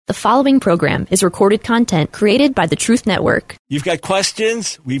The following program is recorded content created by the Truth Network. You've got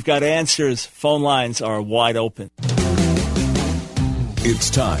questions, we've got answers. Phone lines are wide open.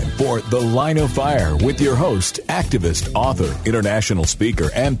 It's time for The Line of Fire with your host, activist, author, international speaker,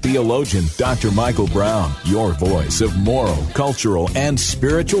 and theologian, Dr. Michael Brown, your voice of moral, cultural, and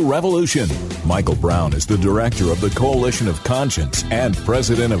spiritual revolution. Michael Brown is the director of the Coalition of Conscience and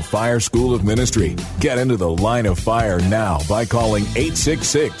president of Fire School of Ministry. Get into The Line of Fire now by calling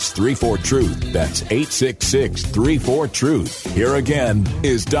 866-34-TRUTH. That's 866-34-TRUTH. Here again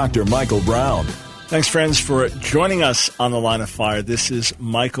is Dr. Michael Brown. Thanks, friends, for joining us on The Line of Fire. This is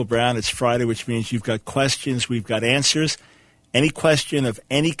Michael Brown. It's Friday, which means you've got questions, we've got answers. Any question of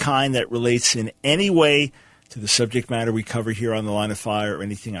any kind that relates in any way to the subject matter we cover here on The Line of Fire, or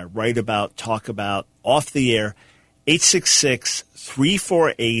anything I write about, talk about, off the air,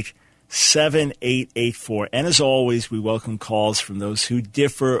 866-348-7884. And as always, we welcome calls from those who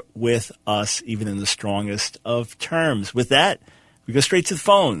differ with us, even in the strongest of terms. With that, we go straight to the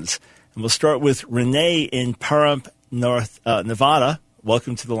phones. And we'll start with Renee in Pahrump, Nevada.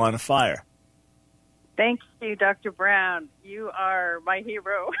 Welcome to The Line of Fire. Thank you, Dr. Brown. You are my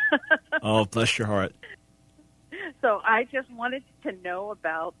hero. Oh, bless your heart. So I just wanted to know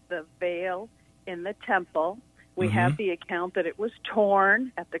about the veil in the temple. We have the account that it was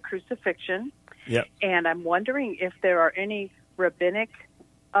torn at the crucifixion. Yep. And I'm wondering if there are any rabbinic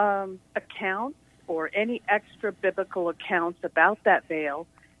accounts or any extra biblical accounts about that veil.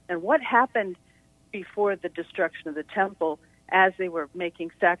 And what happened before the destruction of the temple as they were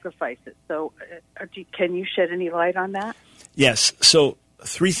making sacrifices? So can you shed any light on that? Yes. So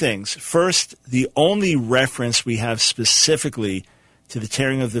three things. First, the only reference we have specifically to the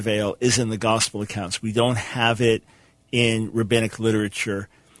tearing of the veil is in the gospel accounts. We don't have it in rabbinic literature.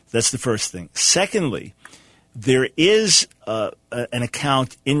 That's the first thing. Secondly, there is an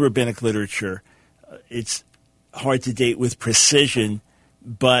account in rabbinic literature. It's hard to date with precision,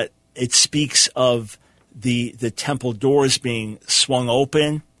 but it speaks of the temple doors being swung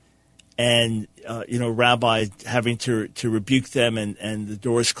open and, Rabbi having to rebuke them and the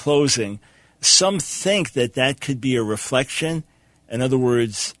doors closing. Some think that could be a reflection. In other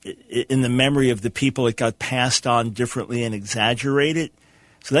words, in the memory of the people, it got passed on differently and exaggerated.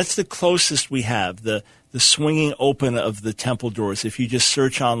 So that's the closest we have, the swinging open of the temple doors. If you just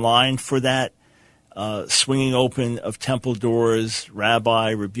search online for that, swinging open of temple doors, rabbi,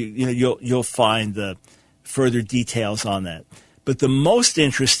 rebuke, you'll find the further details on that. But the most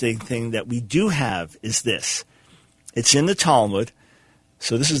interesting thing that we do have is this. It's in the Talmud.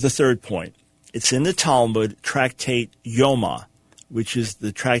 So this is the third point. It's in the Talmud, Tractate Yoma, which is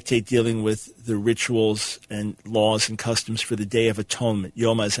the tractate dealing with the rituals and laws and customs for the Day of Atonement.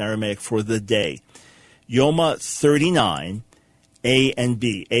 Yoma is Aramaic for the day. Yoma 39, A and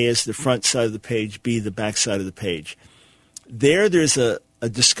B. A is the front side of the page, B the back side of the page. There's a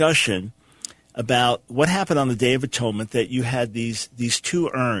discussion about what happened on the Day of Atonement, that you had these two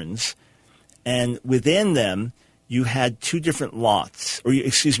urns, and within them you had two different lots, you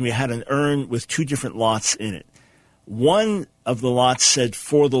had an urn with two different lots in it. One of the lots said,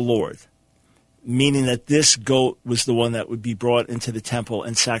 "For the Lord," meaning that this goat was the one that would be brought into the temple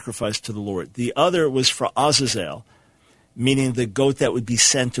and sacrificed to the Lord. The other was for Azazel, meaning the goat that would be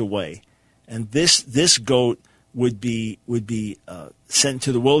sent away. And this goat would be sent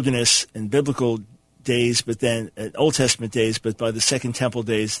to the wilderness in biblical days, but then in Old Testament days, but by the Second Temple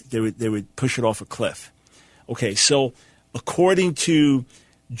days, they would push it off a cliff. Okay, so according to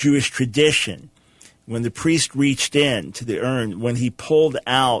Jewish tradition, when the priest reached in to the urn, when he pulled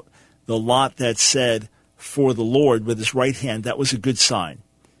out the lot that said, "For the Lord," with his right hand, that was a good sign.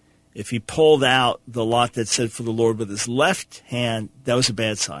 If he pulled out the lot that said "For the Lord" with his left hand, that was a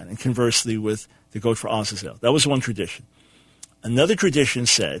bad sign. And conversely, with the goat for Azazel. That was one tradition. Another tradition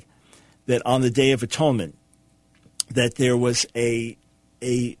said that on the Day of Atonement, that there was a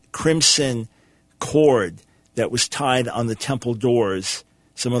crimson cord that was tied on the temple doors.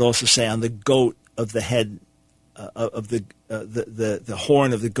 Some would also say on the goat of the head of the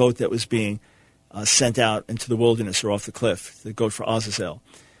horn of the goat that was being sent out into the wilderness or off the cliff, the goat for Azazel.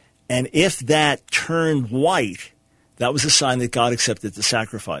 And if that turned white, that was a sign that God accepted the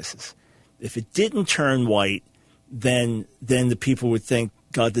sacrifices. If it didn't turn white, then the people would think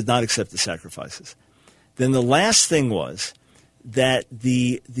God did not accept the sacrifices. Then the last thing was that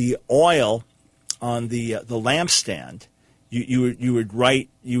the oil on the lampstand, you would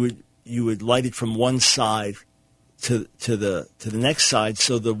light it from one side to the next side.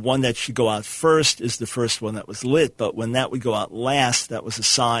 So the one that should go out first is the first one that was lit. But when that would go out last, that was a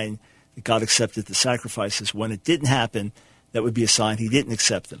sign that God accepted the sacrifices. When it didn't happen, that would be a sign he didn't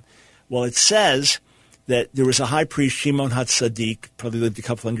accept them. Well, it says that there was a high priest, Shimon HaTzadik, probably lived a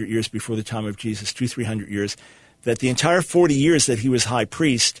couple hundred years before the time of Jesus, 200-300 years, that the entire 40 years that he was high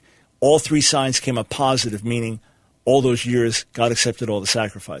priest, all three signs came up positive, meaning all those years God accepted all the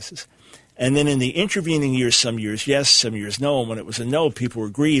sacrifices. And then in the intervening years, some years yes, some years no, and when it was a no, people were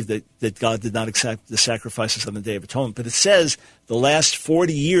grieved that God did not accept the sacrifices on the Day of Atonement. But it says the last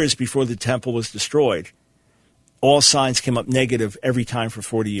 40 years before the temple was destroyed, all signs came up negative every time for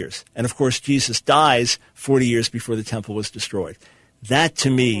 40 years. And, of course, Jesus dies 40 years before the temple was destroyed. That,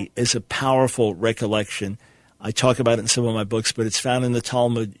 to me, is a powerful recollection. I talk about it in some of my books, but it's found in the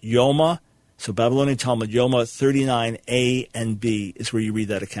Talmud Yoma. So Babylonian Talmud Yoma 39a and b is where you read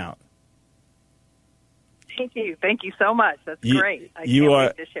that account. Thank you. Thank you so much. That's great. I can't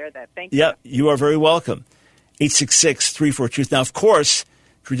wait to share that. Thank you. Yeah, you are very welcome. 866-34-TRUTH. Now, of course,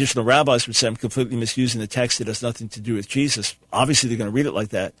 traditional rabbis would say I'm completely misusing the text. It has nothing to do with Jesus. Obviously, they're going to read it like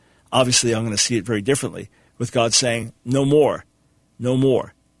that. Obviously, I'm going to see it very differently, with God saying, no more, no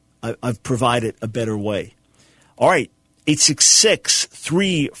more. I've provided a better way. All right,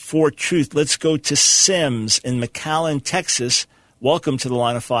 866-34-TRUTH. Let's go to Sims in McAllen, Texas. Welcome to the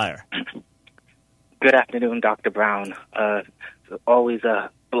Line of Fire. Good afternoon, Dr. Brown. Always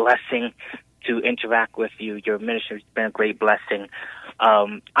a blessing to interact with you. Your ministry has been a great blessing.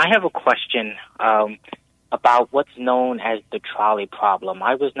 I have a question about what's known as the trolley problem.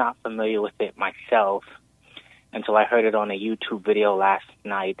 I was not familiar with it myself until I heard it on a YouTube video last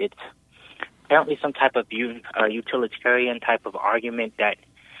night. It's apparently some type of utilitarian type of argument that,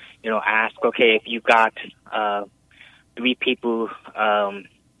 ask, okay, if you've got three people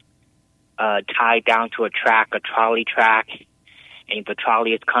tied down to a trolley track, and the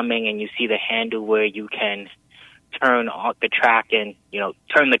trolley is coming and you see the handle where you can turn off the track and,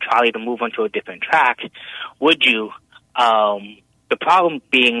 turn the trolley to move onto a different track, would you? The problem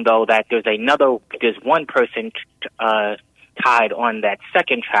being, though, that there's one person tied on that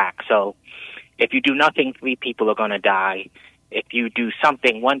second track. So if you do nothing, three people are going to die. If you do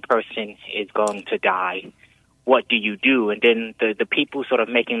something, one person is going to die. What do you do? And then the people sort of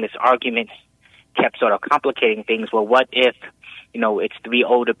making this argument kept sort of complicating things. Well, what if, it's three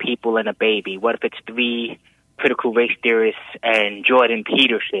older people and a baby? What if it's three critical race theorists and Jordan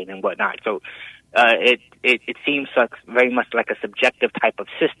Peterson and whatnot? So it seems like very much like a subjective type of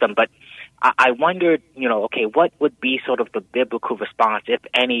system. But I wondered, okay, what would be sort of the biblical response, if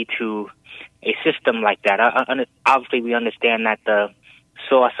any, to a system like that? Obviously, we understand that the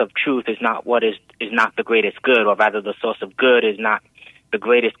source of truth is not not the greatest good, or rather the source of good is not the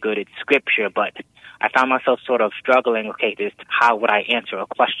greatest good, it's Scripture. But I found myself sort of struggling, okay, how would I answer a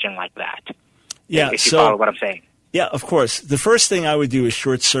question like that? Yeah, if you follow what I'm saying. Yeah, of course. The first thing I would do is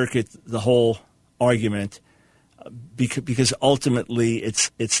short-circuit the whole argument, because ultimately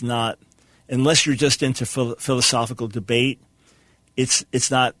it's not, unless you're just into philosophical debate,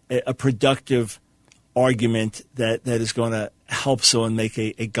 it's not a productive argument that is going to help someone make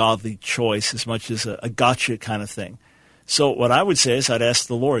a godly choice as much as a gotcha kind of thing. So what I would say is I'd ask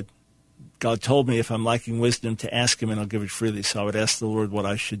the Lord. God told me if I'm lacking wisdom to ask him, and I'll give it freely. So I would ask the Lord what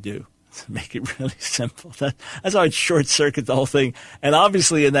I should do to make it really simple. That's how I'd short-circuit the whole thing. And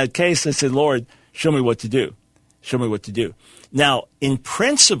obviously in that case, I said, Lord, show me what to do. Show me what to do. Now, in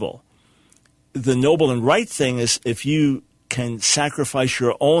principle, the noble and right thing is if you can sacrifice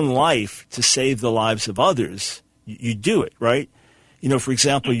your own life to save the lives of others, you do it, right? For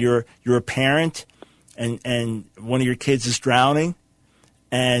example, you're a parent and one of your kids is drowning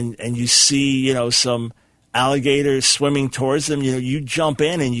and you see, some alligators swimming towards them. You jump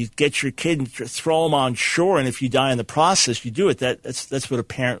in and you get your kid and throw them on shore, and if you die in the process, you do it. That's what a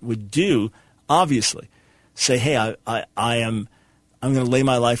parent would do, obviously. Say, hey, I'm going to lay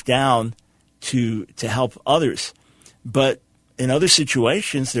my life down to help others. But in other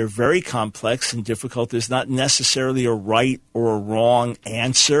situations, they're very complex and difficult. There's not necessarily a right or a wrong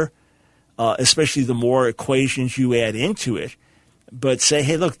answer, especially the more equations you add into it. But say,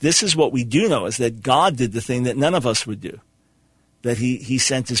 hey, look, this is what we do know, is that God did the thing that none of us would do, that he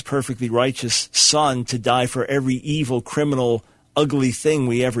sent his perfectly righteous son to die for every evil, criminal, ugly thing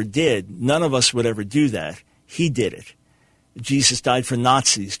we ever did. None of us would ever do that. He did it. Jesus died for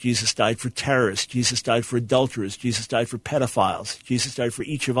Nazis. Jesus died for terrorists. Jesus died for adulterers. Jesus died for pedophiles. Jesus died for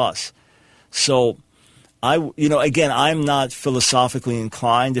each of us. So, again, I'm not philosophically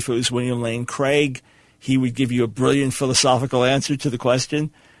inclined. If it was William Lane Craig, he would give you a brilliant philosophical answer to the question,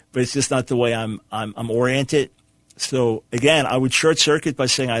 but it's just not the way I'm oriented. So, again, I would short-circuit by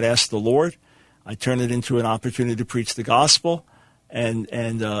saying I'd ask the Lord. I'd turn it into an opportunity to preach the gospel,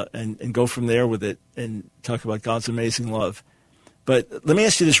 and go from there with it and talk about God's amazing love. But let me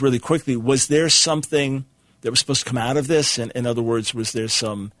ask you this really quickly. Was there something that was supposed to come out of this? In other words, was there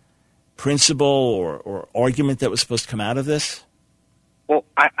some principle or argument that was supposed to come out of this? Well,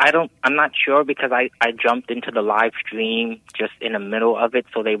 I'm not sure because I jumped into the live stream just in the middle of it.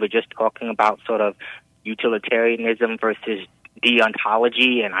 So they were just talking about sort of utilitarianism versus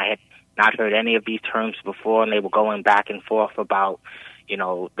deontology. And I had not heard any of these terms before. And they were going back and forth about,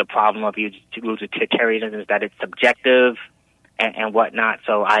 the problem of utilitarianism is that it's subjective and whatnot.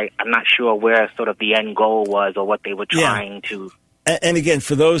 So I'm not sure where sort of the end goal was or what they were trying to. And again,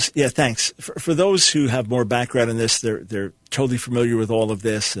 for those, thanks. For those who have more background in this, they're totally familiar with all of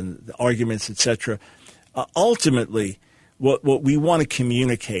this and the arguments, etc. Ultimately, what we want to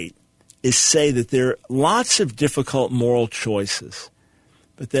communicate is say that there are lots of difficult moral choices,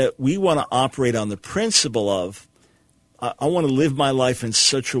 but that we want to operate on the principle of, I want to live my life in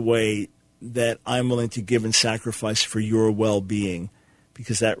such a way that I'm willing to give and sacrifice for your well-being,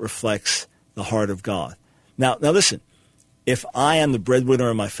 because that reflects the heart of God. Now listen. If I am the breadwinner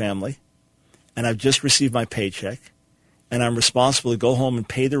of my family and I've just received my paycheck and I'm responsible to go home and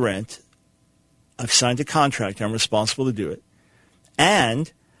pay the rent, I've signed a contract, I'm responsible to do it,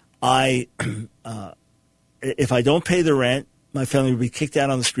 and if I don't pay the rent, my family will be kicked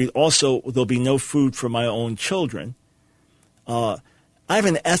out on the street. Also, there'll be no food for my own children. I have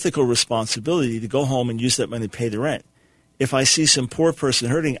an ethical responsibility to go home and use that money to pay the rent. If I see some poor person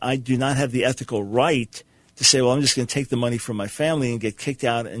hurting, I do not have the ethical right to say, well, I'm just going to take the money from my family and get kicked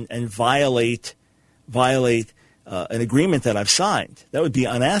out and violate an agreement that I've signed. That would be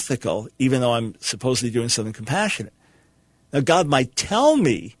unethical, even though I'm supposedly doing something compassionate. Now, God might tell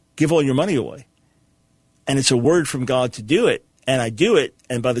me, give all your money away. And it's a word from God to do it. And I do it.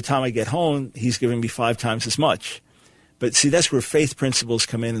 And by the time I get home, he's giving me 5 times as much. But see, that's where faith principles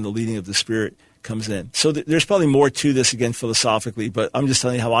come in and the leading of the Spirit comes in. So there's probably more to this, again, philosophically. But I'm just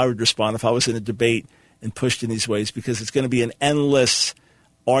telling you how I would respond if I was in a debate and pushed in these ways, because it's going to be an endless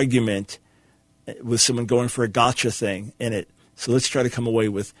argument with someone going for a gotcha thing in it. So let's try to come away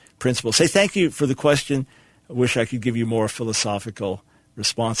with principles. Say thank you for the question. I wish I could give you more philosophical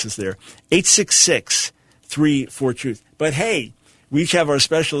responses there. 866-34-TRUTH. But hey, we each have our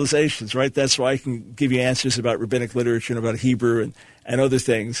specializations, right? That's why I can give you answers about rabbinic literature and about Hebrew and other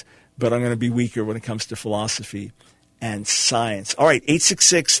things, but I'm going to be weaker when it comes to philosophy and science. All right,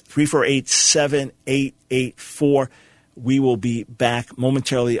 866-348-7884. We will be back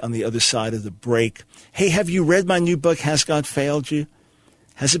momentarily on the other side of the break. Hey, have you read my new book, Has God Failed You?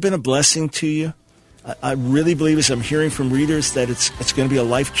 Has it been a blessing to you? I really believe, as I'm hearing from readers, that it's going to be a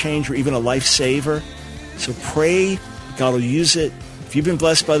life changer, even a life saver. So pray God will use it. If you've been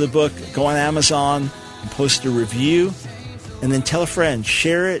blessed by the book, go on Amazon and post a review, and then tell a friend,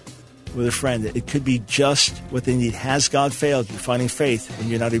 share it with a friend. It could be just what they need. Has God failed you? Finding faith when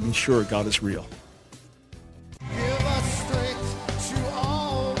you're not even sure God is real.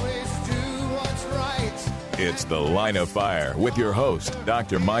 It's The Line of Fire with your host,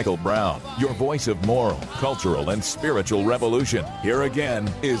 Dr. Michael Brown, your voice of moral, cultural, and spiritual revolution. Here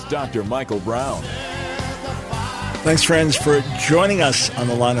again is Dr. Michael Brown. Thanks, friends, for joining us on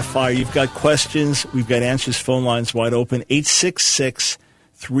The Line of Fire. You've got questions. We've got answers. Phone lines wide open.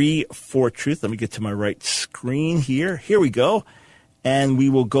 866-34-TRUTH. Let me get to my right screen here. Here we go. And we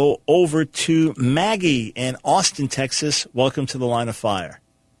will go over to Maggie in Austin, Texas. Welcome to The Line of Fire.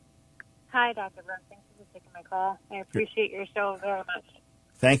 Hi, Dr. Brown. Thank you for taking my call. I appreciate your show very much.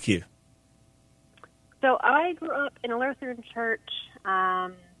 Thank you. So I grew up in a Lutheran church,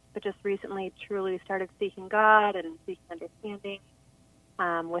 but just recently truly started seeking God and seeking understanding.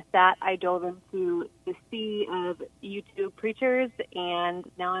 With that, I dove into the sea of YouTube preachers, and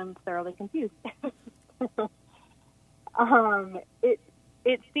now I'm thoroughly confused.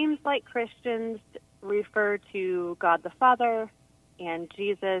 It seems like Christians refer to God the Father and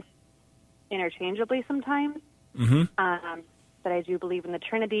Jesus interchangeably sometimes. Mm-hmm. But I do believe in the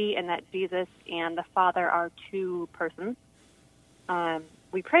Trinity and that Jesus and the Father are 2 persons.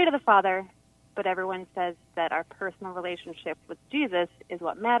 We pray to the Father, but everyone says that our personal relationship with Jesus is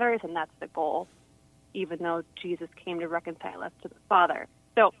what matters, and that's the goal, even though Jesus came to reconcile us to the Father.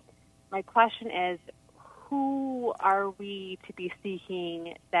 So my question is, who are we to be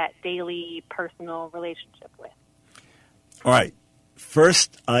seeking that daily personal relationship with? All right.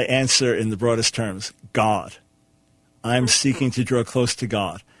 First, I answer in the broadest terms, God. I'm seeking to draw close to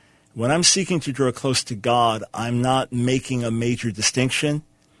God. When I'm seeking to draw close to God, I'm not making a major distinction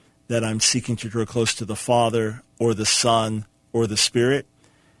that I'm seeking to draw close to the Father or the Son or the Spirit.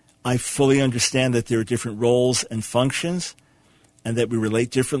 I fully understand that there are different roles and functions, and that we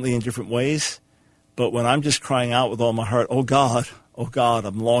relate differently in different ways. But when I'm just crying out with all my heart, oh God,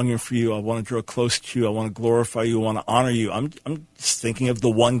 I'm longing for you. I want to draw close to you. I want to glorify you. I want to honor you. I'm just thinking of the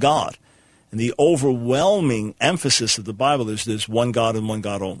one God. And the overwhelming emphasis of the Bible is there's one God and one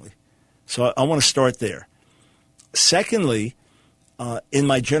God only. So I want to start there. Secondly, in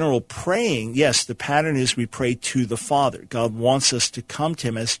my general praying, yes, the pattern is we pray to the Father. God wants us to come to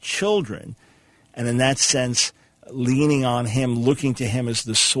him as children, and in that sense, leaning on him, looking to him as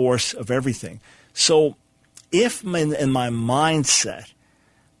the source of everything. So if in my mindset,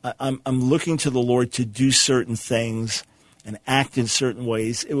 I'm looking to the Lord to do certain things and act in certain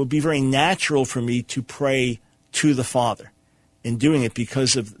ways, it would be very natural for me to pray to the Father in doing it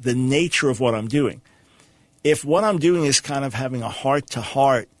because of the nature of what I'm doing. If what I'm doing is kind of having a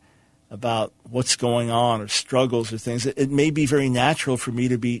heart-to-heart about what's going on or struggles or things, it may be very natural for me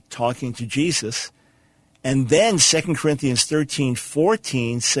to be talking to Jesus. And then 2 Corinthians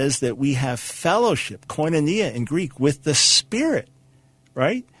 13:14 says that we have fellowship, koinonia in Greek, with the Spirit,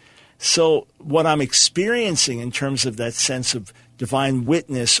 right? So what I'm experiencing in terms of that sense of divine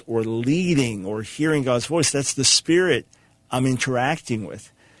witness or leading or hearing God's voice, that's the Spirit I'm interacting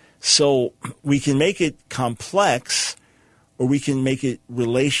with. So we can make it complex or we can make it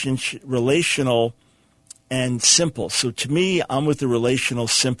relational and simple. So to me, I'm with the relational,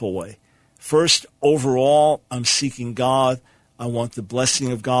 simple way. First, overall, I'm seeking God. I want the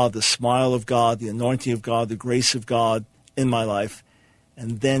blessing of God, the smile of God, the anointing of God, the grace of God in my life.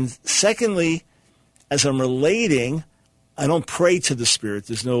 And then secondly, as I'm relating, I don't pray to the Spirit.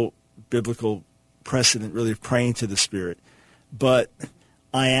 There's no biblical precedent really of praying to the Spirit. But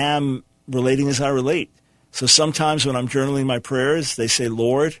I am relating as I relate. So sometimes when I'm journaling my prayers, they say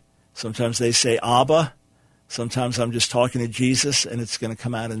Lord. Sometimes they say Abba. Sometimes I'm just talking to Jesus, and it's going to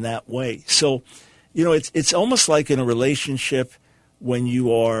come out in that way. So, it's almost like in a relationship when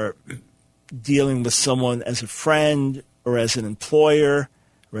you are dealing with someone as a friend or as an employer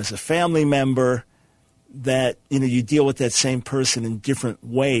or as a family member that, you deal with that same person in different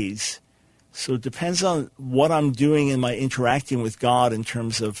ways. So it depends on what I'm doing in my interacting with God in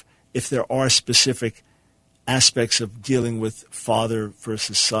terms of if there are specific aspects of dealing with Father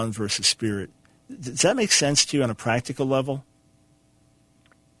versus Son versus Spirit. Does that make sense to you on a practical level?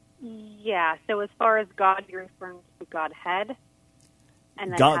 Yeah. So as far as God, you're referring to Godhead,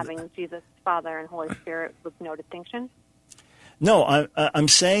 and then God, having Jesus, Father, and Holy Spirit with no distinction? No, I'm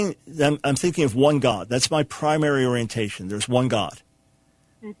saying, I'm thinking of one God. That's my primary orientation. There's one God.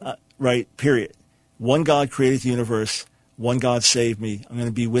 Mm-hmm. Right, period. One God created the universe. One God saved me. I'm going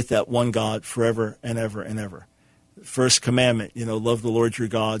to be with that one God forever and ever and ever. First commandment, love the Lord your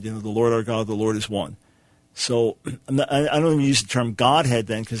God. The Lord our God, the Lord is one. So I don't even use the term Godhead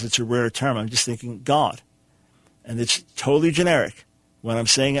then because it's a rare term. I'm just thinking God. And it's totally generic. When I'm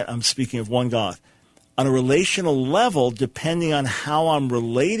saying it, I'm speaking of one God. On a relational level, depending on how I'm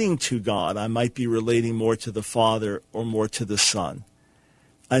relating to God, I might be relating more to the Father or more to the Son.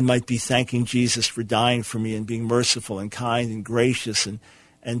 I might be thanking Jesus for dying for me and being merciful and kind and gracious and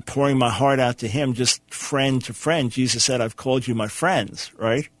pouring my heart out to him just friend to friend. Jesus said, I've called you my friends,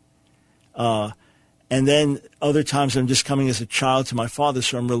 right? And then other times I'm just coming as a child to my Father,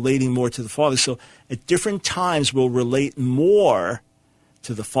 so I'm relating more to the Father. So at different times we'll relate more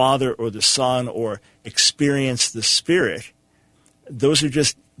to the Father or the Son or experience the Spirit. Those are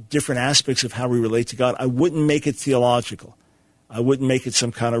just different aspects of how we relate to God. I wouldn't make it theological. I wouldn't make it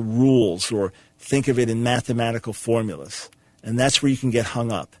some kind of rules or think of it in mathematical formulas. And that's where you can get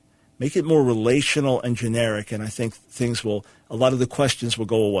hung up. Make it more relational and generic, and I think a lot of the questions will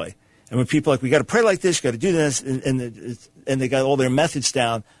go away. And when people are like, we got to pray like this, you got to do this, and they got all their methods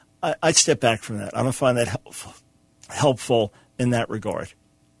down, I'd step back from that. I don't find that helpful in that regard.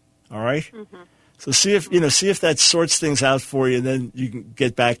 All right? Mm-hmm. So see if that sorts things out for you, and then you can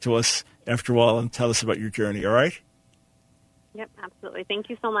get back to us after a while and tell us about your journey, all right? Yep, absolutely. Thank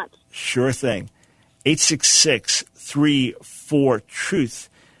you so much. Sure thing. 866-34-TRUTH.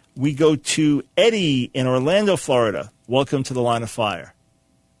 We go to Eddie in Orlando, Florida. Welcome to the Line of Fire.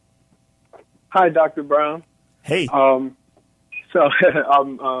 Hi, Dr. Brown. Hey. So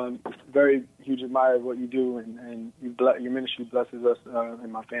I'm very huge admirer of what you do, and your ministry blesses us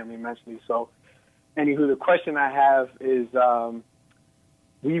and my family immensely. So, anywho, the question I have is,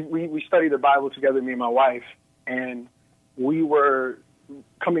 we study the Bible together, me and my wife, and we were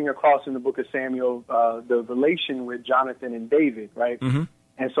coming across in the book of Samuel the relation with Jonathan and David, right? Mm-hmm.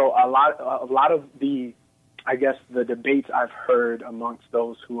 And so a lot of the debates I've heard amongst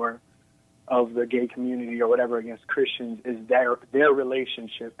those who are of the gay community or whatever against Christians is their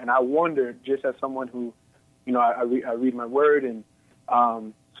relationship. And I wonder, just as someone who, I read my word and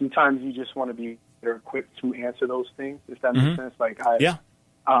sometimes you just want to be better equipped to answer those things, if that makes sense. Like,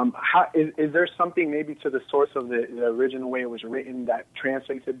 how, is there something maybe to the source of the original way it was written that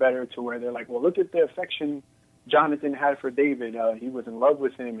translates it better to where they're like, well, look at the affection Jonathan had for David. He was in love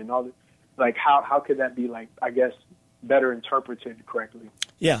with him and all this. Like, how could that be, like, I guess, better interpreted correctly?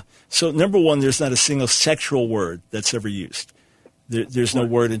 Yeah. So, number one, there's not a single sexual word that's ever used. There's no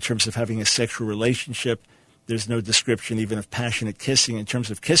word in terms of having a sexual relationship. There's no description even of passionate kissing in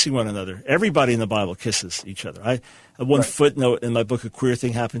terms of kissing one another. Everybody in the Bible kisses each other. I have one footnote in my book, A Queer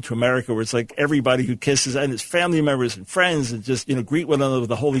Thing Happened to America, where it's like everybody who kisses, and it's family members and friends, and just, greet one another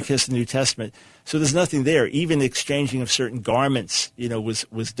with a holy kiss in the New Testament. So there's nothing there. Even the exchanging of certain garments,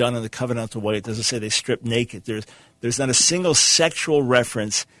 was done in the covenantal way. It doesn't say they stripped naked. There's not a single sexual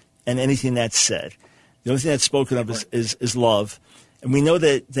reference in anything that's said. The only thing that's spoken of is love. And we know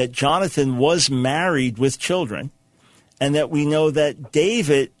that Jonathan was married with children, and that we know that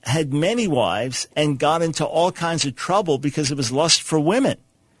David had many wives and got into all kinds of trouble because of his lust for women.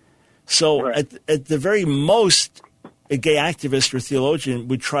 So at the very most, a gay activist or theologian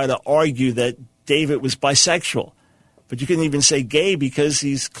would try to argue that David was bisexual. But you couldn't even say gay because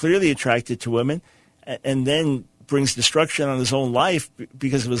he's clearly attracted to women and then brings destruction on his own life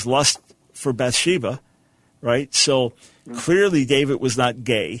because of his lust for Bathsheba, right? So clearly David was not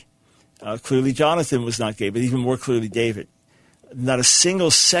gay. Clearly Jonathan was not gay, but even more clearly David. Not a single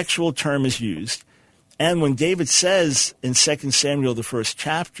sexual term is used. And when David says in 2 Samuel, the first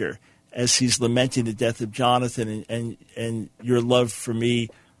chapter, as he's lamenting the death of Jonathan and your love for me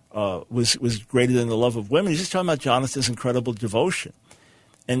was greater than the love of women, he's just talking about Jonathan's incredible devotion.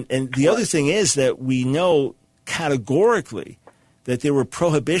 And the other thing is that we know categorically that there were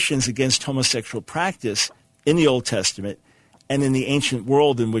prohibitions against homosexual practice in the Old Testament and in the ancient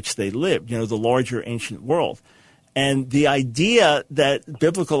world in which they lived, the larger ancient world. And the idea that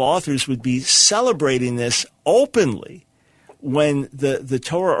biblical authors would be celebrating this openly when the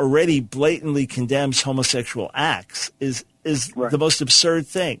Torah already blatantly condemns homosexual acts is the most absurd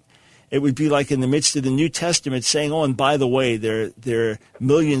thing. It would be like in the midst of the New Testament saying, oh, and by the way, there are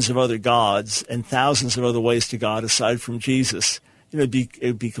millions of other gods and thousands of other ways to God aside from Jesus. It'd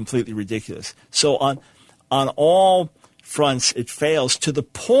be completely ridiculous. So on all fronts, it fails to the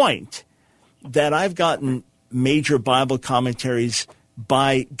point that I've gotten major Bible commentaries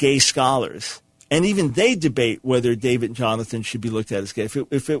by gay scholars, and even they debate whether David and Jonathan should be looked at as gay.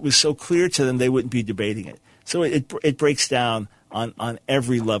 If it was so clear to them, they wouldn't be debating it. So it breaks down on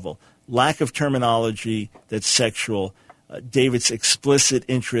every level. Lack of terminology that's sexual, David's explicit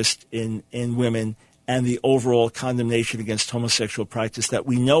interest in women, and the overall condemnation against homosexual practice that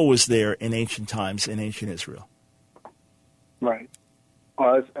we know was there in ancient times in ancient Israel. Right.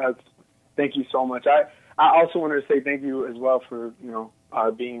 Well, thank you so much. I also wanted to say thank you as well for,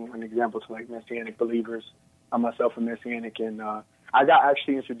 being an example to, like, Messianic believers. I'm myself a Messianic, and I got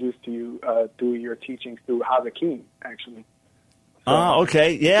actually introduced to you through your teachings through Hazakim, actually. So,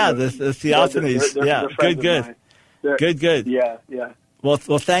 okay. Yeah, the Theophanies. Good. Yeah. Well,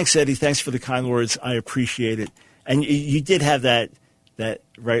 thanks, Eddie. Thanks for the kind words. I appreciate it. And you did have that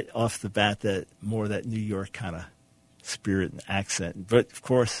right off the bat, that New York kind of spirit and accent. But, of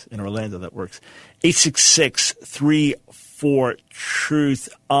course, in Orlando, that works. 866-34-TRUTH.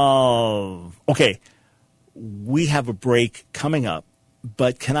 Okay, we have a break coming up.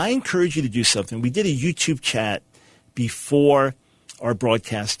 But can I encourage you to do something? We did a YouTube chat before our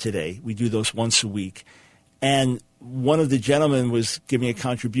broadcast today. We do those once a week. And one of the gentlemen was giving a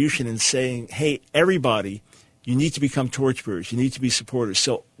contribution and saying, hey, everybody, you need to become torchbearers. You need to be supporters.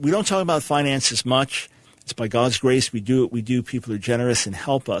 So we don't talk about finances much. It's by God's grace we do what we do. People are generous and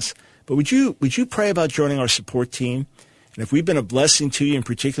help us. But would you pray about joining our support team? And if we've been a blessing to you, in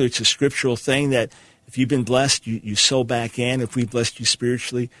particular, it's a scriptural thing that if you've been blessed, you sow back in. If we've blessed you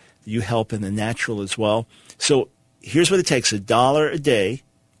spiritually, you help in the natural as well. So here's what it takes: $1 a day,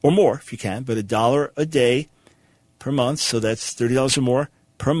 or more if you can, but $1 a day per month. So that's $30 or more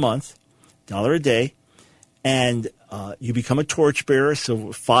per month, $1 a day. And you become a torchbearer.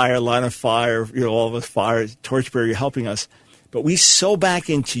 So fire, line of fire, all of us fire, torchbearer, you're helping us. But we sow back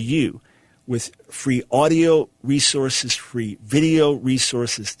into you with free audio resources, free video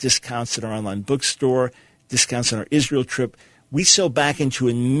resources, discounts at our online bookstore, discounts on our Israel trip. We sow back into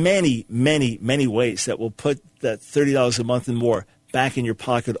in many, many, many ways that will put that $30 a month and more back in your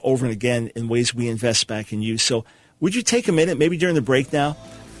pocket over and again in ways we invest back in you. So would you take a minute, maybe during the break now,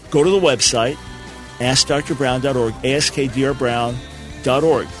 go to the website, askdrbrown.org,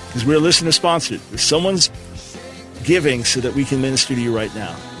 askdrbrown.org, because we're listener-sponsored. Someone's giving so that we can minister to you right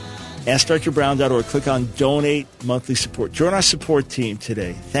now. AskDrBrown.org. Click on Donate Monthly Support. Join our support team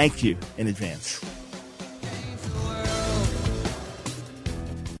today. Thank you in advance.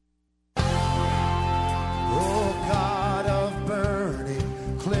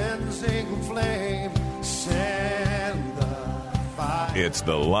 It's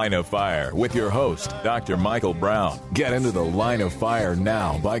The Line of Fire with your host, Dr. Michael Brown. Get into the Line of Fire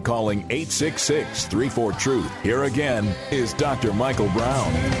now by calling 866-34-TRUTH. Here again is Dr. Michael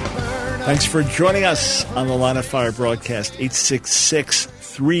Brown. Thanks for joining us on the Line of Fire broadcast,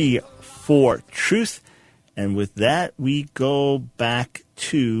 866-34-TRUTH. And with that, we go back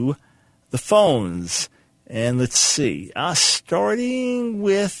to the phones. And let's see, starting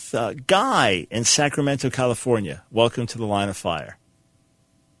with Guy in Sacramento, California. Welcome to the Line of Fire.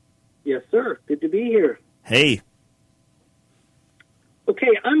 Yes, sir. Good to be here. Hey.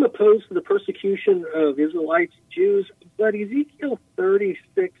 Okay, I'm opposed to the persecution of Israelites, Jews, but Ezekiel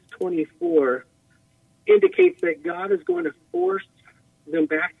 36:24 indicates that God is going to force them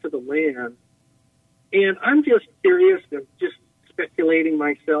back to the land. And I'm just curious, I'm just speculating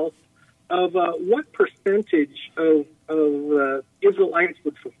myself, of what percentage of Israelites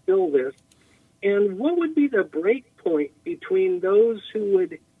would fulfill this, and what would be the break point between those who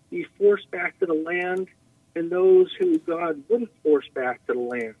would be forced back to the land and those who God wouldn't force back to the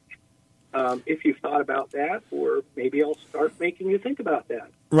land. If you've thought about that, or maybe I'll start making you think about that.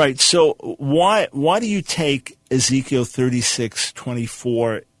 Right. So why do you take Ezekiel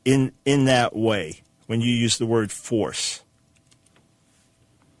 36:24 in that way when you use the word force?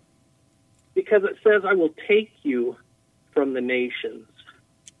 Because it says, I will take you from the nations.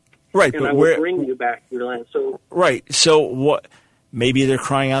 Right. And but I will bring you back to your land. So right. So what? Maybe they're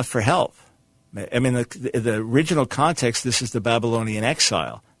crying out for help. I mean, the original context, this is the Babylonian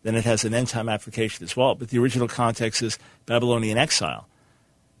exile. Then it has an end-time application as well. But the original context is Babylonian exile.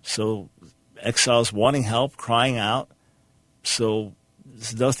 So exiles wanting help, crying out. So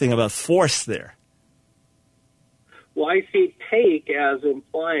there's nothing about force there. Well, I see take as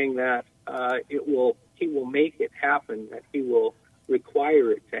implying that he will make it happen, that he will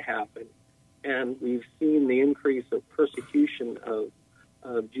require it to happen. And we've seen the increase of persecution of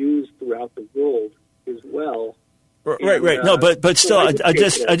Jews throughout the world as well. Right. No, but still, I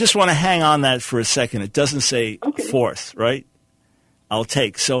just want to hang on that for a second. It doesn't say force, right? I'll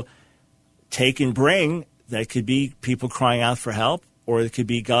take. So take and bring, that could be people crying out for help, or it could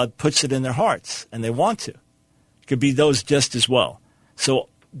be God puts it in their hearts and they want to. It could be those just as well. So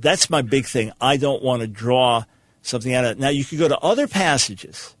that's my big thing. I don't want to draw something out of it. Now, you could go to other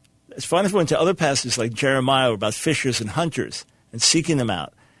passages. It's fine if we went to other passages like Jeremiah about fishers and hunters and seeking them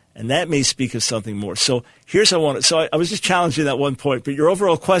out. And that may speak of something more. So here's what I want. So I was just challenging that one point, but your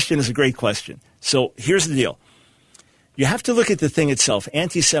overall question is a great question. So here's the deal. You have to look at the thing itself.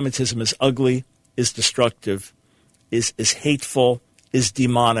 Anti-Semitism is ugly, is destructive, is hateful, is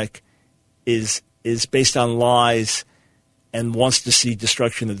demonic, is based on lies, and wants to see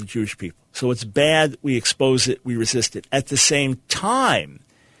destruction of the Jewish people. So it's bad. We expose it. We resist it. At the same time,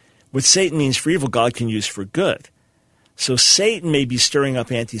 what Satan means for evil, God can use for good. So Satan may be stirring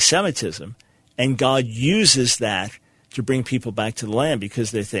up anti-Semitism, and God uses that to bring people back to the land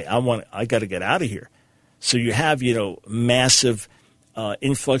because they think, I got to get out of here. So you have, massive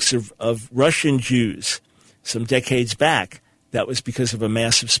influx of Russian Jews some decades back. That was because of a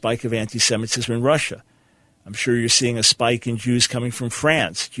massive spike of anti-Semitism in Russia. I'm sure you're seeing a spike in Jews coming from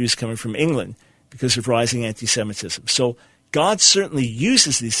France, Jews coming from England because of rising anti-Semitism. So God certainly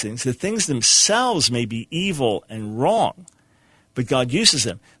uses these things. The things themselves may be evil and wrong, but God uses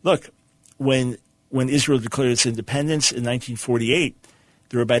them. Look, when Israel declared its independence in 1948,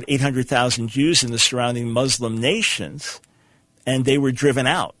 there were about 800,000 Jews in the surrounding Muslim nations, and they were driven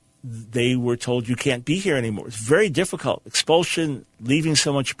out. They were told, you can't be here anymore. It's very difficult. Expulsion, leaving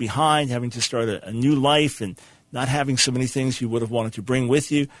so much behind, having to start a new life, and not having so many things you would have wanted to bring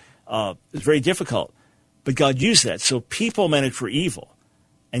with you. It's very difficult. But God used that. So people meant it for evil,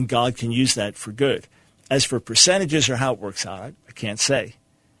 and God can use that for good. As for percentages or how it works out, I can't say.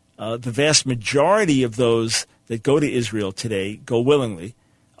 The vast majority of those that go to Israel today go willingly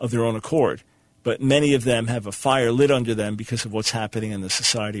of their own accord. But many of them have a fire lit under them because of what's happening in the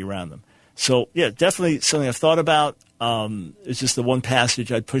society around them. So, yeah, definitely something I've thought about. It's just the one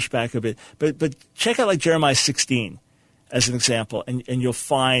passage I'd push back a bit. But check out like Jeremiah 16 as an example, and you'll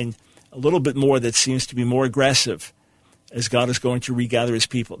find a little bit more that seems to be more aggressive as God is going to regather his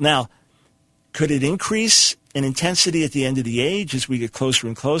people. Now, could it increase in intensity at the end of the age as we get closer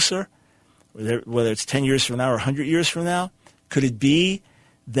and closer, whether it's 10 years from now or 100 years from now? Could it be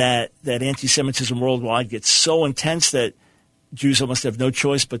that anti-Semitism worldwide gets so intense that Jews almost have no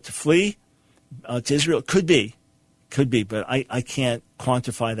choice but to flee to Israel? Could be, but I can't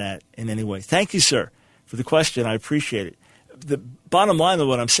quantify that in any way. Thank you, sir, for the question. I appreciate it. The bottom line of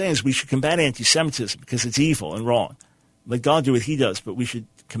what I'm saying is we should combat anti-Semitism because it's evil and wrong. Let God do what he does, but we should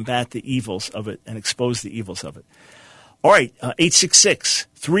combat the evils of it and expose the evils of it. All right,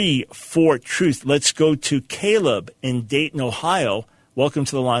 866-34-TRUTH. Let's go to Caleb in Dayton, Ohio. Welcome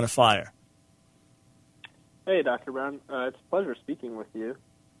to the Line of Fire. Hey, Dr. Brown. It's a pleasure speaking with you.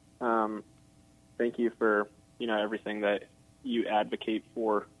 Thank you for, everything that you advocate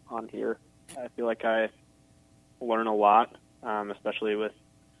for on here. I feel like I learn a lot, especially with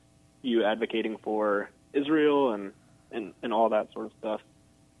you advocating for Israel and all that sort of stuff.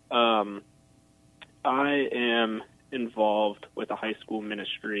 I am involved with a high school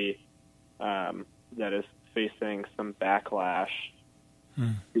ministry that is facing some backlash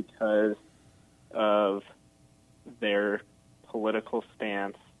because of their political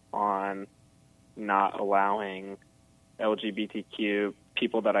stance on not allowing LGBTQ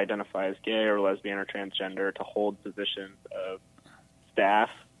people that identify as gay or lesbian or transgender to hold positions of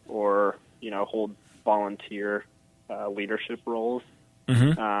staff or, hold volunteer leadership roles.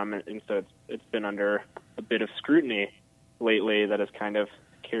 And so it's been under a bit of scrutiny lately that has kind of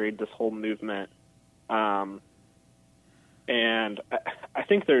carried this whole movement. And I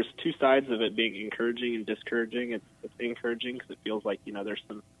think there's two sides of it being encouraging and discouraging. It's encouraging because it feels like, there's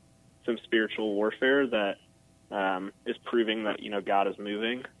some spiritual warfare that is proving that, God is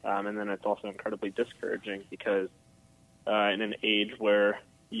moving. And then it's also incredibly discouraging because in an age where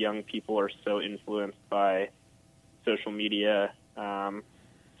young people are so influenced by social media,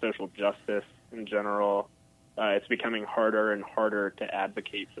 social justice in general, it's becoming harder and harder to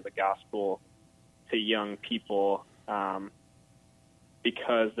advocate for the gospel to young people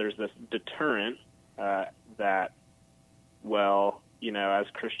because there's this deterrent that, as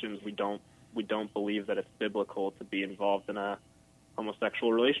Christians, we don't believe that it's biblical to be involved in a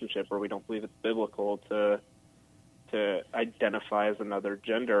homosexual relationship, or we don't believe it's biblical to identify as another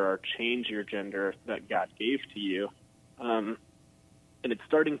gender or change your gender that God gave to you. And it's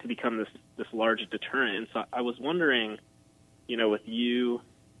starting to become this large deterrent. And so I was wondering, with you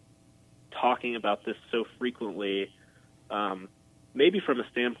talking about this so frequently, maybe from a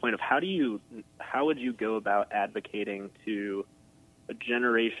standpoint of how would you go about advocating to a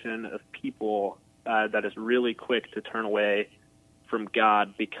generation of people that is really quick to turn away from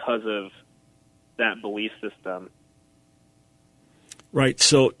God because of that belief system? Right.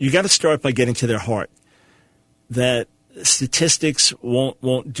 So you got to start by getting to their heart. That statistics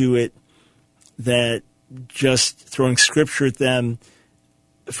won't do it, that just throwing scripture at them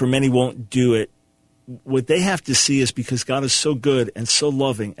for many won't do it. What they have to see is because God is so good and so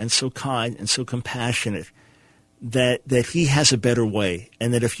loving and so kind and so compassionate that he has a better way,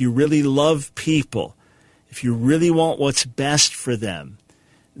 and that if you really love people, if you really want what's best for them,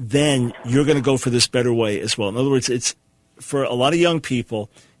 then you're going to go for this better way as well. In other words, it's for a lot of young people,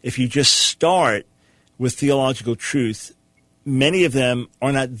 if you just start with theological truth, many of them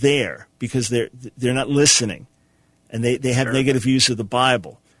are not there because they're not listening, and they have negative views of the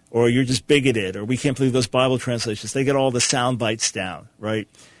Bible, or you're just bigoted, or we can't believe those Bible translations. They get all the sound bites down, right?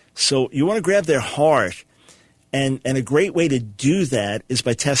 So you want to grab their heart, and a great way to do that is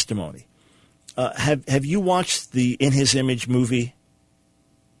by testimony. Have you watched the In His Image movie?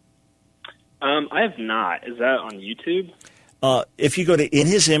 I have not. Is that on YouTube? If you go to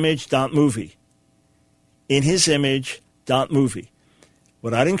inhisimage.movie, inhisimage.movie,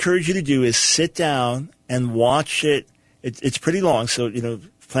 what I'd encourage you to do is sit down and watch it. It's pretty long, so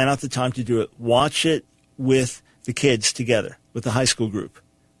plan out the time to do it. Watch it with the kids together, with the high school group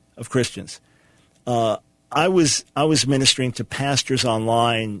of Christians. I was ministering to pastors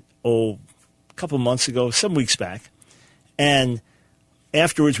online a couple months ago, some weeks back, and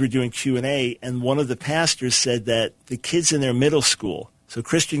afterwards we're doing Q&A, and one of the pastors said that the kids in their middle school, so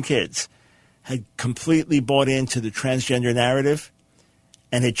Christian kids, had completely bought into the transgender narrative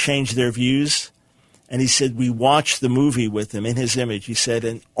and had changed their views. And he said, we watched the movie with them, In His Image, he said,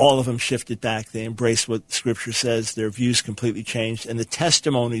 and all of them shifted back. They embraced what Scripture says. Their views completely changed, and the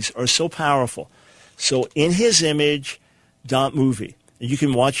testimonies are so powerful. So inhisimage.movie. And you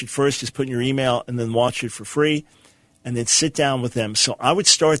can watch it first, just put in your email, and then watch it for free, and then sit down with them. So I would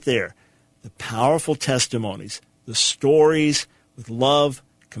start there. The powerful testimonies, the stories with love,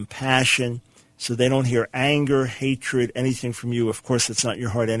 compassion, so they don't hear anger, hatred, anything from you. Of course, that's not your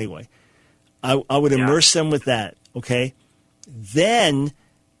heart anyway. I would immerse them with that, okay? Then,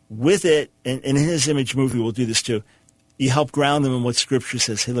 with it, and In His Image movie will do this too, you help ground them in what Scripture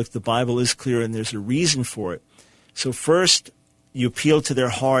says. Hey, look, the Bible is clear and there's a reason for it. So first, you appeal to their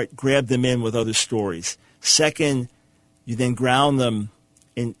heart, grab them in with other stories. Second, you then ground them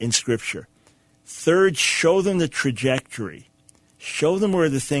in Scripture. Third, show them the trajectory. Show them where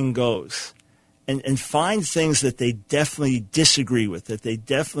the thing goes. And find things that they definitely disagree with, that they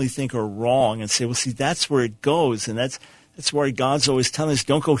definitely think are wrong, and say, well, see, that's where it goes. And that's why God's always telling us,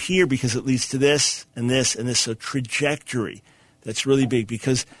 don't go here because it leads to this and this and this. So trajectory, that's really big,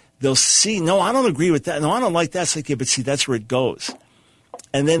 because they'll see, no, I don't agree with that. No, I don't like that. It's like, yeah, but see, that's where it goes.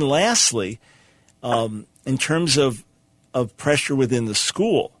 And then lastly, in terms of pressure within the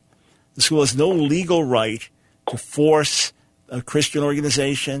school has no legal right to force a Christian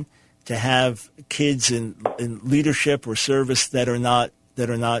organization to have kids in leadership or service that are not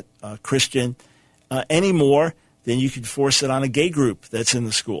Christian any more than you could force it on a gay group that's in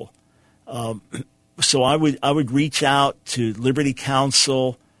the school. So I would reach out to Liberty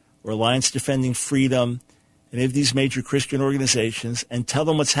Counsel or Alliance Defending Freedom, any of these major Christian organizations, and tell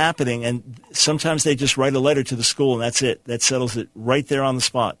them what's happening. And sometimes they just write a letter to the school, and that's it. That settles it right there on the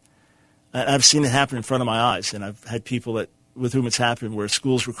spot. I've seen it happen in front of my eyes, and I've had people with whom it's happened where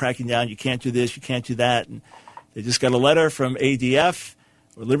schools were cracking down, you can't do this, you can't do that, and they just got a letter from ADF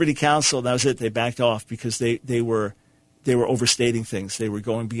or Liberty Counsel, and that was it. They backed off because they were overstating things. They were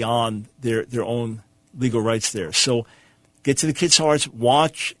going beyond their own legal rights there. So get to the kids' hearts,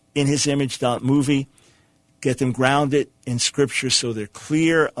 watch In His Image movie, get them grounded in Scripture so they're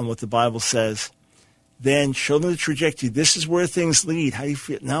clear on what the Bible says. Then show them the trajectory. This is where things lead. How do you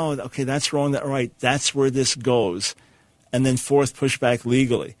feel? No, okay, that's wrong. That right. That's where this goes. And then fourth, push back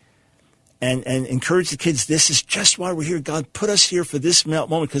legally. And encourage the kids, this is just why we're here. God put us here for this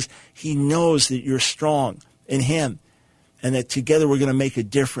moment because He knows that you're strong in Him and that together we're going to make a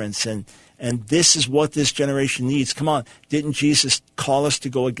difference. And this is what this generation needs. Come on. Didn't Jesus call us to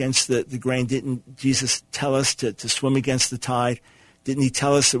go against the grain? Didn't Jesus tell us to swim against the tide? Didn't He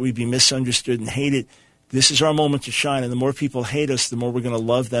tell us that we'd be misunderstood and hated? This is our moment to shine. And the more people hate us, the more we're going to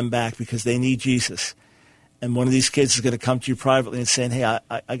love them back because they need Jesus. And one of these kids is going to come to you privately and saying, hey,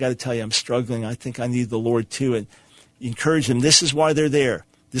 I got to tell you, I'm struggling. I think I need the Lord too. And you encourage them. This is why they're there.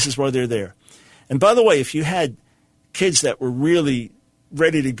 This is why they're there. And by the way, if you had kids that were really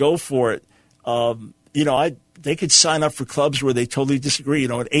ready to go for it, they could sign up for clubs where they totally disagree,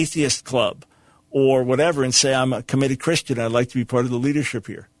 an atheist club or whatever, and say, I'm a committed Christian. I'd like to be part of the leadership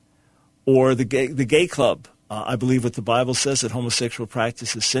here. Or the gay club. I believe what the Bible says, that homosexual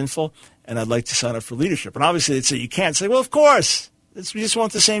practice is sinful, and I'd like to sign up for leadership. And obviously they'd say, you can't. Say, well, of course. We just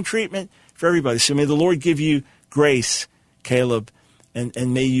want the same treatment for everybody. So may the Lord give you grace, Caleb, and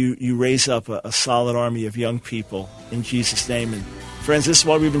may you raise up a solid army of young people in Jesus' name. And friends, this is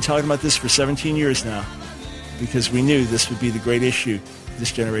why we've been talking about this for 17 years now, because we knew this would be the great issue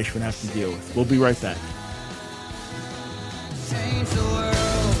this generation would have to deal with. We'll be right back. Change the world.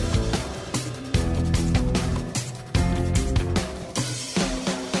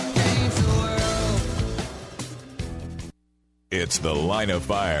 It's The Line of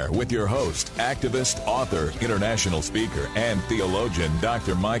Fire with your host, activist, author, international speaker, and theologian,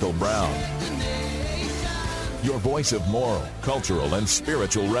 Dr. Michael Brown. Your voice of moral, cultural, and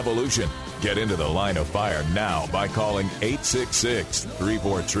spiritual revolution. Get into The Line of Fire now by calling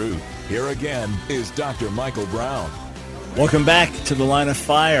 866-34-TRUTH. Here again is Dr. Michael Brown. Welcome back to The Line of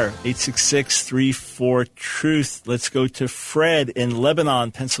Fire, 866-34-TRUTH. Let's go to Fred in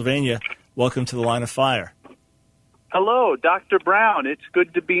Lebanon, Pennsylvania. Welcome to The Line of Fire. Hello, Dr. Brown. It's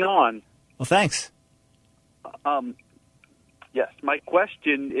good to be on. Well, thanks. Yes, my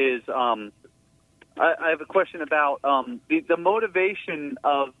question is, I have a question about the motivation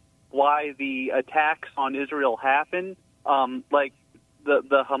of why the attacks on Israel happen. Like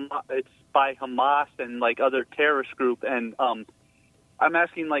it's by Hamas and other terrorist group, and I'm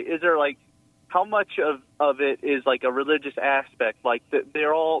asking is there how much of it is a religious aspect?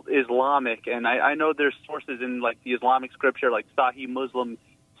 They're all Islamic, and I know there's sources in the Islamic scripture, like Sahih Muslim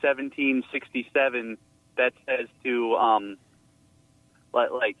 1767, that says to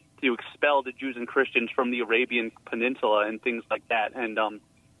to expel the Jews and Christians from the Arabian Peninsula and things like that. And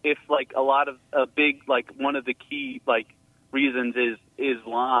if a lot of one of the key reasons is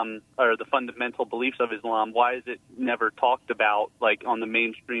Islam or the fundamental beliefs of Islam, why is it never talked about on the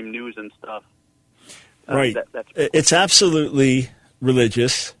mainstream news and stuff? Right. It's absolutely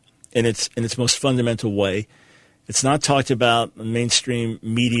religious in its most fundamental way. It's not talked about in mainstream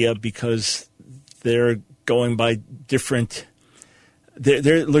media because they're going by different.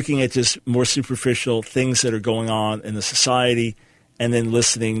 They're looking at just more superficial things that are going on in the society, and then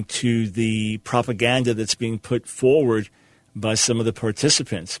listening to the propaganda that's being put forward by some of the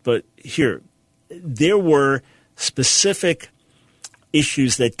participants. But here, there were specific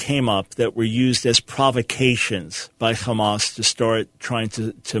issues that came up that were used as provocations by Hamas to start trying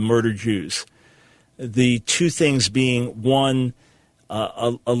to murder Jews. The two things being, one,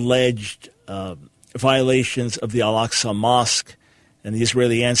 alleged violations of the Al-Aqsa Mosque, and the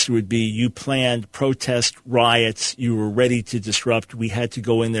Israeli answer would be, you planned protest riots, you were ready to disrupt, we had to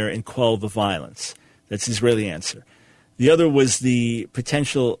go in there and quell the violence. That's the Israeli answer. The other was the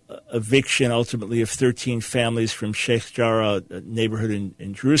potential eviction, ultimately, of 13 families from Sheikh Jarrah, a neighborhood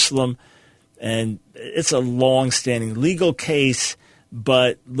in Jerusalem. And it's a long-standing legal case,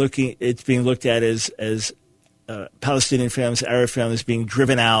 but it's being looked at as Palestinian families, Arab families being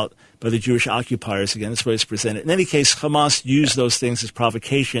driven out by the Jewish occupiers again. That's the way it's presented. In any case, Hamas used those things as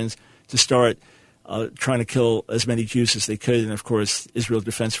provocations to start trying to kill as many Jews as they could. And, of course, Israel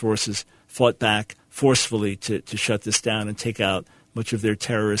Defense Forces fought back forcefully to shut this down and take out much of their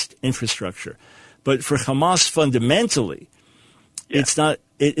terrorist infrastructure. But for Hamas, fundamentally,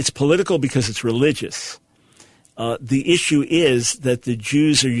 it's political because it's religious. The issue is that the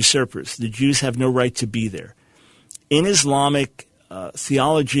Jews are usurpers. The Jews have no right to be there. In Islamic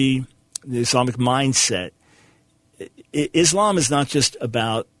theology, the Islamic mindset, Islam is not just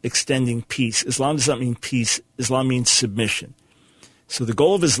about extending peace. Islam does not mean peace. Islam means submission. So the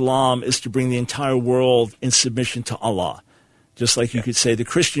goal of Islam is to bring the entire world in submission to Allah. Just like you could say the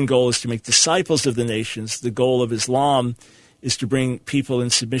Christian goal is to make disciples of the nations, the goal of Islam is to bring people in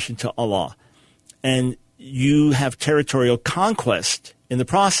submission to Allah. And you have territorial conquest in the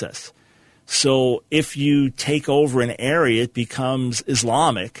process. So if you take over an area, it becomes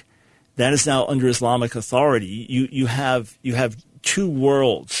Islamic. That is now under Islamic authority. You have two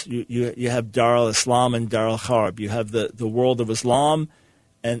worlds. You have Dar al-Islam and Dar al-Harb. You have the world of Islam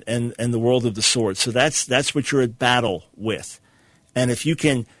and the world of the sword. So that's what you're at battle with. And if you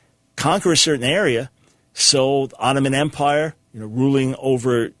can conquer a certain area, so the Ottoman Empire, ruling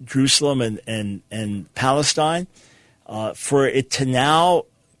over Jerusalem and Palestine, for it to now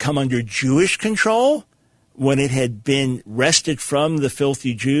come under Jewish control when it had been wrested from the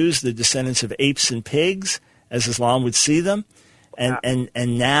filthy Jews, the descendants of apes and pigs, as Islam would see them, and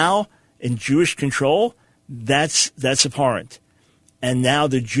now in Jewish control, that's abhorrent. And now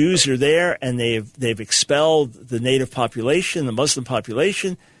the Jews are there, and they've expelled the native population, the Muslim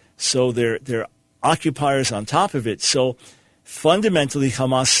population, so they're occupiers on top of it. So fundamentally,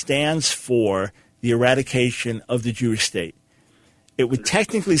 Hamas stands for the eradication of the Jewish state. It would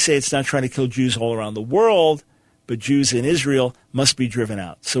technically say it's not trying to kill Jews all around the world, but Jews in Israel must be driven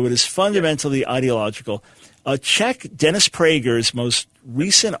out. So it is fundamentally ideological. Check Dennis Prager's most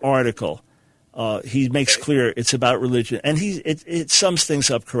recent article. He makes clear it's about religion, and it sums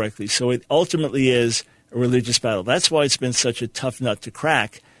things up correctly. So it ultimately is a religious battle. That's why it's been such a tough nut to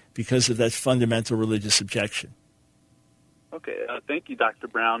crack, because of that fundamental religious objection. Okay, thank you, Dr.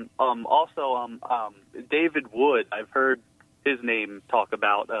 Brown. Also, David Wood, I've heard his name talk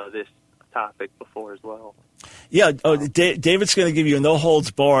about this topic before as well. Yeah, David's going to give you a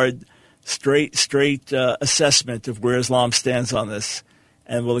no-holds-barred, straight assessment of where Islam stands on this,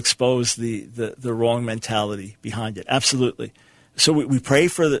 and will expose the wrong mentality behind it. Absolutely. So we pray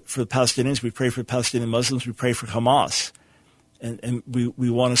for the Palestinians, we pray for Palestinian Muslims, we pray for Hamas, and we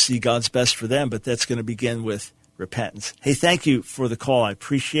want to see God's best for them, but that's going to begin with repentance. Hey, thank you for the call. I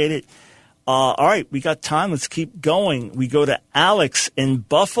appreciate it. All right, we got time. Let's keep going. We go to Alex in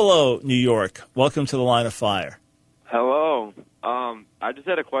Buffalo, New York. Welcome to the Line of Fire. Hello. I just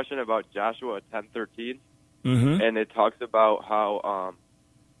had a question about Joshua 10:13, and it talks about how,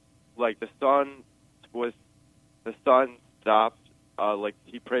 the sun stopped.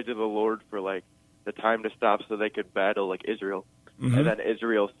 He prayed to the Lord for the time to stop so they could battle Israel, and then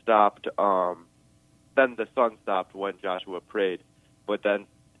Israel stopped. Then the sun stopped when Joshua prayed, but then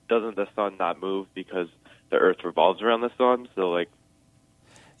doesn't the sun not move because the earth revolves around the sun? So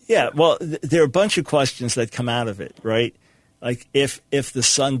yeah, well, there are a bunch of questions that come out of it, right? Like if the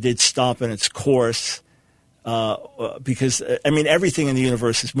sun did stop in its course, because everything in the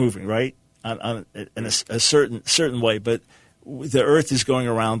universe is moving, right, in a certain way, but the earth is going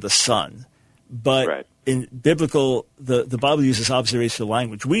around the sun. But right. In biblical, the Bible uses observational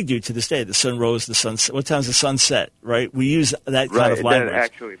language. We do to this day. The sun rose, the sun set. What time does the sun set, right? We use that kind of language. It didn't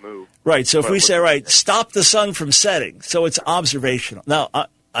actually move. Right. So if we say, stop the sun from setting, so it's observational. Now,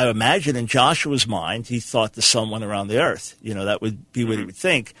 I imagine in Joshua's mind, he thought the sun went around the earth. That would be what he would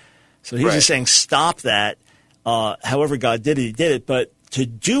think. So he's just saying, stop that. However God did it, he did it. But to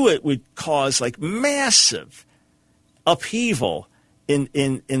do it would cause massive upheaval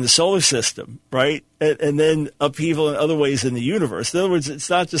in the solar system, right? And then upheaval in other ways in the universe. In other words, it's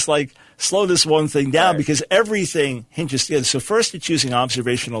not just like slow this one thing down because everything hinges together. So first it's using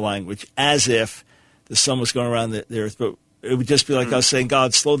observational language as if the sun was going around the earth, but it would just be like us saying,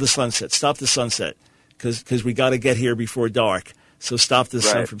 God, slow the sunset, stop the sunset, because we got to get here before dark. So stop the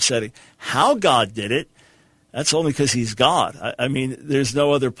sun from setting. How God did it, that's only because he's God. I mean, there's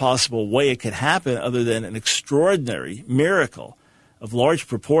no other possible way it could happen other than an extraordinary miracle of large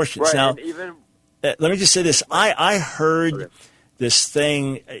proportions. Right, now, and even, let me just say this. I heard this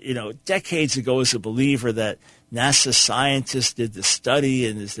thing, decades ago as a believer that NASA scientists did the study,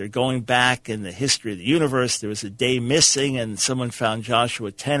 and as they're going back in the history of the universe, there was a day missing, and someone found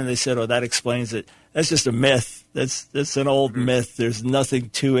Joshua 10, and they said, oh, that explains it. That's just a myth. That's an old myth. There's nothing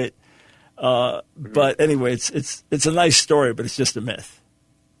to it. But anyway, it's a nice story, but it's just a myth.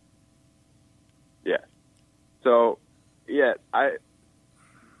 Yeah. So, yeah,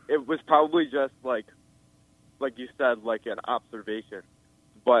 it was probably just like you said, like an observation.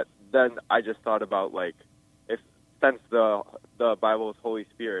 But then I just thought about since the Bible's Holy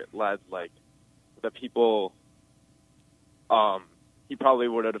Spirit led the people, he probably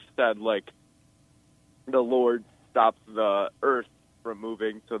would have said the Lord stops the earth from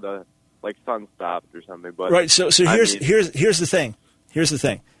moving so the sun stops or something. But right. So here's the thing. Here's the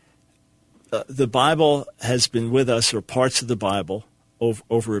thing. The Bible has been with us, or parts of the Bible,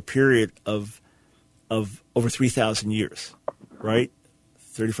 over a period of over 3,000 years, right?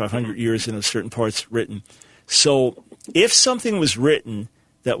 3,500 years in certain parts written. So if something was written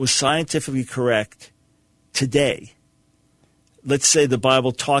that was scientifically correct today, let's say the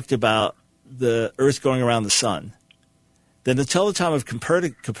Bible talked about the earth going around the sun, then until the time of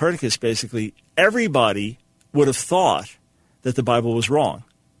Copernicus, basically, everybody would have thought that the Bible was wrong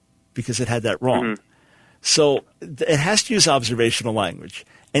because it had that wrong. Mm-hmm. So it has to use observational language.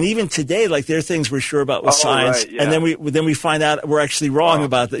 And even today, there are things we're sure about with science, right, yeah. and then we find out we're actually wrong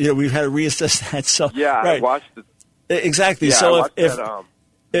about that. We've had to reassess that. So I watched it. Exactly. Yeah, so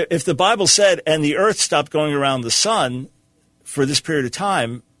if the Bible said, and the earth stopped going around the sun for this period of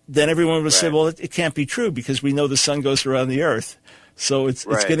time, then everyone would say, well, it can't be true because we know the sun goes around the earth. So it's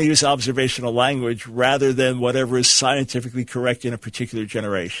going to use observational language rather than whatever is scientifically correct in a particular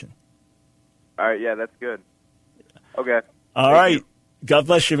generation. All right, yeah, that's good. Okay. All right. God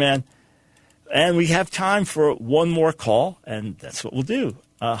bless you, man. And we have time for one more call, and that's what we'll do.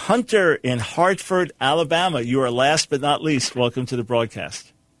 Hunter in Hartford, Alabama, you are last but not least. Welcome to the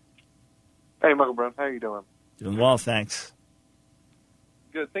broadcast. Hey, Michael Brown, how you doing? Doing well, thanks.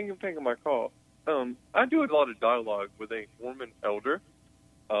 Good. Thank you for taking my call. I do a lot of dialogue with a Mormon elder.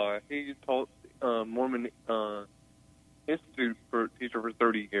 He taught Mormon Institute teacher for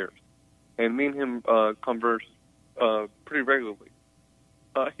 30 years, and me and him converse pretty regularly.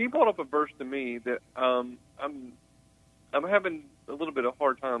 He brought up a verse to me that I'm having a little bit of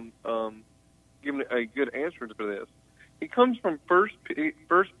hard time giving a good answer for this. It comes from First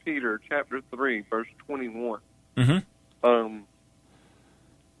Peter chapter 3, verse 21. Mm-hmm.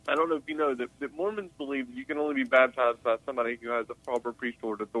 I don't know if you know that Mormons believe that you can only be baptized by somebody who has a proper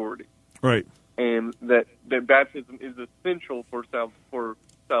priesthood authority. Right. And that baptism is essential for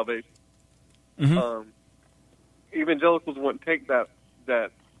salvation. Mm-hmm. Evangelicals won't take that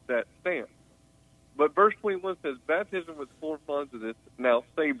stance. But verse 21 says, baptism with full funds of this now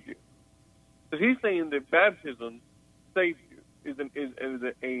saved you. So he's saying that baptism saves you, is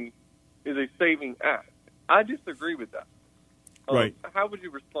a saving act. I disagree with that. Right. How would you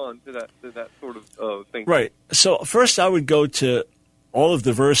respond to that sort of thing? Right. So first I would go to all of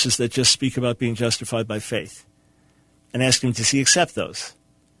the verses that just speak about being justified by faith and ask him, does he accept those?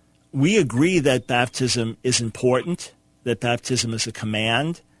 We agree that baptism is important, that baptism is a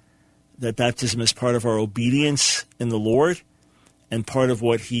command, that baptism is part of our obedience in the Lord and part of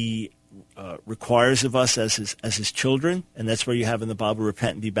what he requires of us as his children, and that's where you have in the Bible,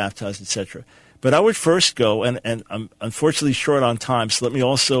 repent and be baptized, etc. But I would first go, and I'm unfortunately short on time, so let me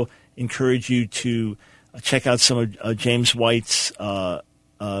also encourage you to check out some of James White's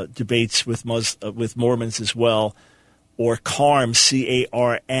debates with Mormons as well, or CARM, CARM.org,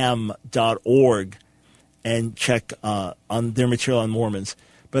 and check on their material on Mormons.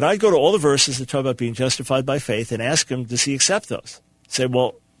 But I'd go to all the verses that talk about being justified by faith and ask him, does he accept those? Say,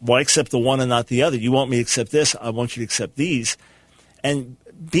 well, why accept the one and not the other? You want me to accept this, I want you to accept these. And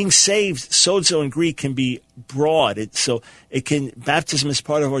being saved, sozo in Greek, can be broad. Baptism is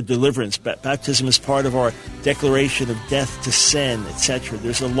part of our deliverance. Baptism is part of our declaration of death to sin, etc.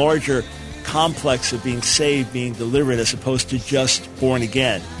 There's a larger complex of being saved, being delivered, as opposed to just born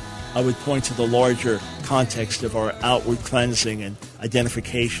again. I would point to the larger context of our outward cleansing and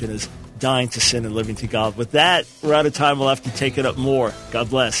identification as dying to sin and living to God. With that, we're out of time. We'll have to take it up more. God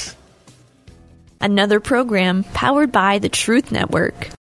bless. Another program powered by the Truth Network.